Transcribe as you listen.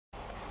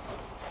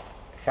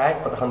Hi,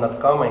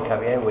 Spotahome.com. I'm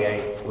Javier.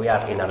 We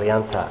are in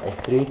Alianza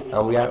Street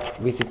and we are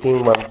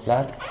visiting one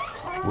flat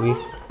with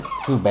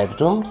 2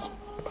 bedrooms.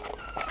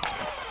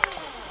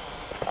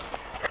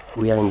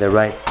 We are in the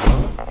right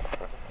floor.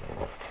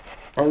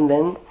 And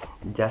then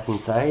just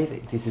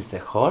inside, this is the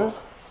hall.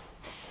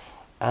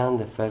 And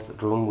the first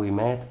room we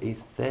met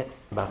is the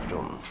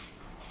bathroom.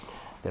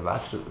 The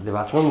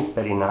bathroom is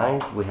very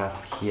nice. We have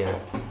here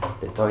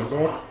the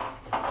toilet.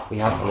 We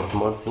have a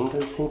small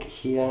single sink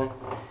here.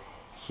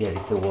 Here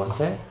is the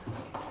washer.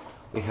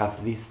 We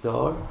have this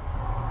door,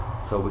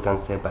 so we can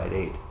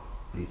separate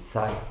this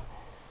side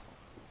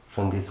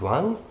from this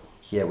one.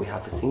 Here we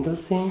have a single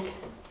sink.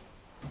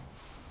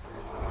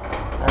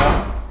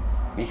 And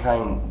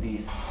behind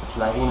this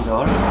sliding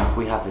door,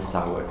 we have the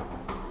shower.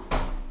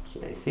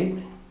 Here is it.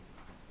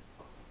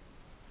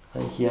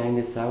 And here in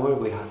the shower,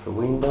 we have a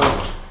window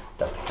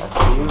that has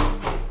view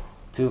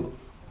to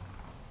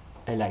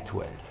a light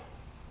well.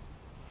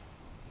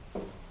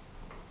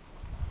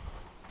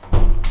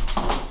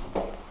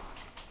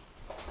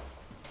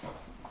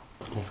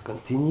 Let's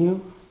continue.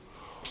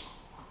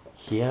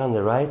 Here on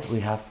the right we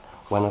have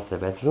one of the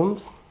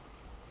bedrooms.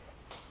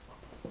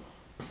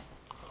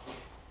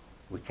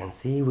 We can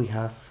see we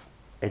have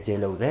a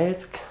yellow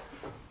desk,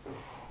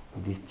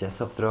 this chest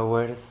of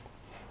drawers.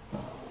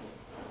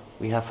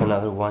 We have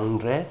another one in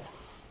red,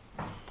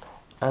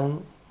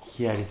 and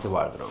here is the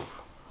wardrobe.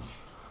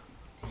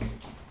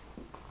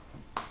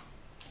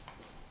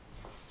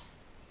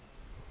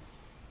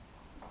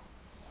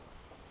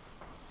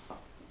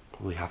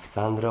 We have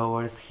some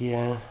drawers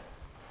here,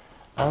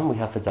 and we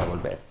have a double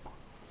bed.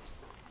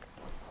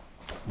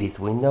 This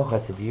window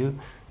has a view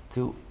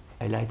to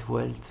a light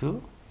well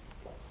too.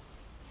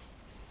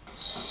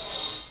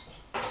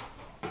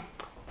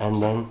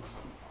 And then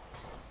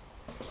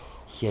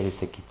here is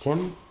the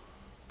kitchen.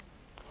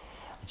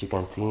 As you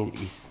can see,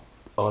 it's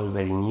all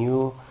very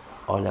new,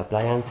 all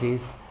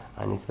appliances,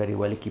 and it's very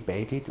well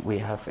equipped. We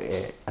have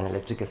an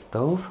electric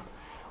stove.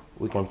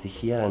 We can see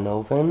here an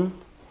oven.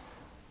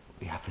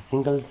 We have a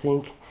single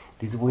sink.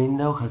 This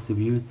window has a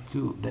view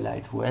to the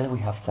light well. We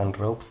have some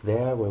ropes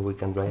there where we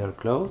can dry our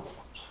clothes.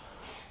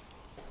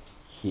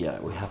 Here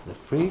we have the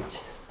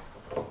fridge.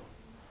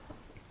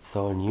 It's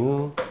all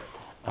new.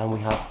 And we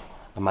have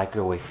a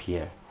microwave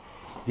here.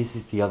 This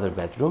is the other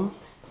bedroom.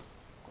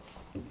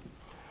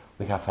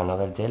 We have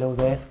another yellow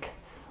desk.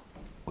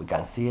 We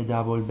can see a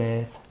double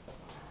bed.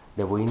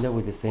 The window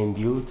with the same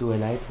view to a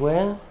light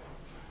well.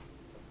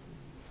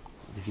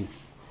 This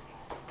is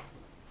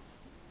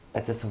a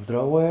chest of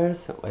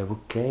drawers, a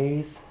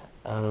bookcase,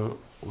 and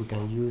we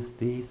can use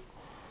this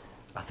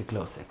as a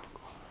closet.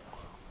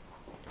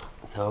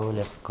 So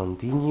let's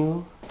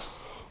continue.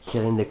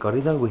 Here in the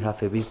corridor we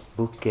have a big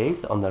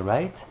bookcase on the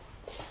right.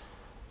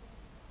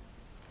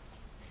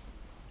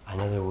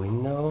 Another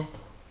window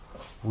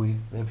with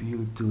a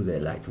view to the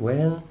light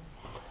well,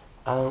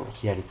 and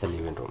here is the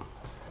living room.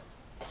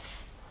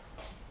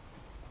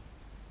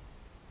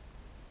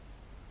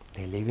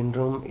 The living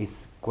room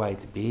is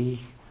quite big.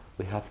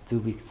 We have 2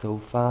 big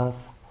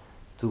sofas,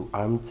 2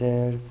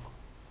 armchairs.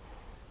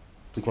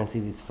 We can see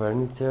this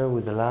furniture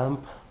with a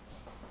lamp.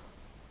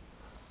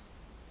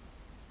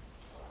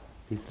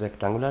 This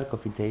rectangular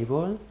coffee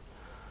table.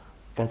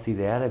 You can see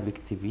there a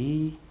big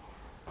TV.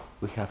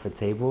 We have a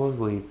table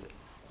with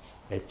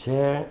a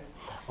chair.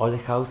 All the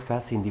house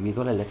has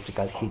individual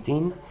electrical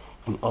heating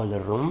in all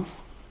the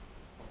rooms.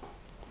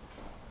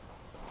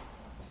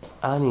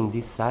 And in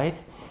this side,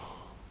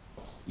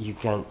 you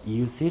can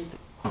use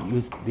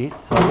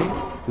this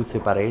to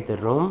separate the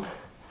room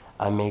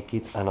and make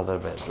it another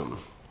bedroom.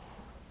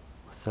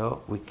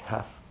 So we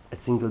have a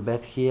single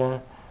bed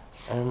here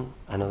and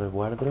another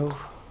wardrobe.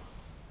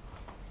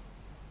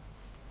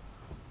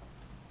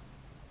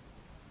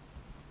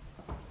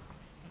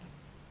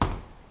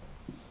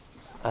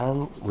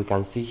 And we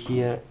can see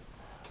here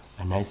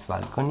a nice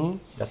balcony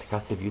that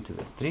has a view to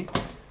the street.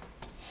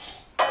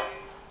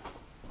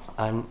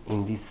 And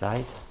in this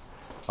side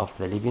of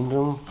the living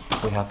room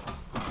we have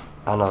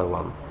another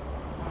one.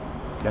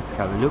 Let's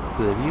have a look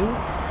to the view.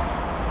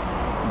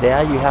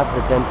 There you have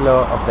the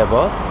Templo of the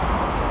Both.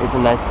 It's a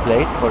nice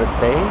place for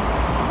staying,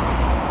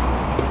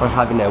 for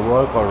having a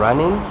walk or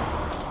running.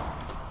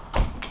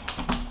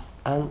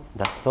 And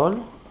that's all.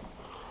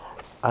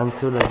 I'm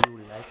sure that you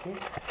will like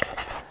it.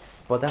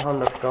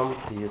 Spotahome.com.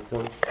 See you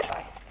soon.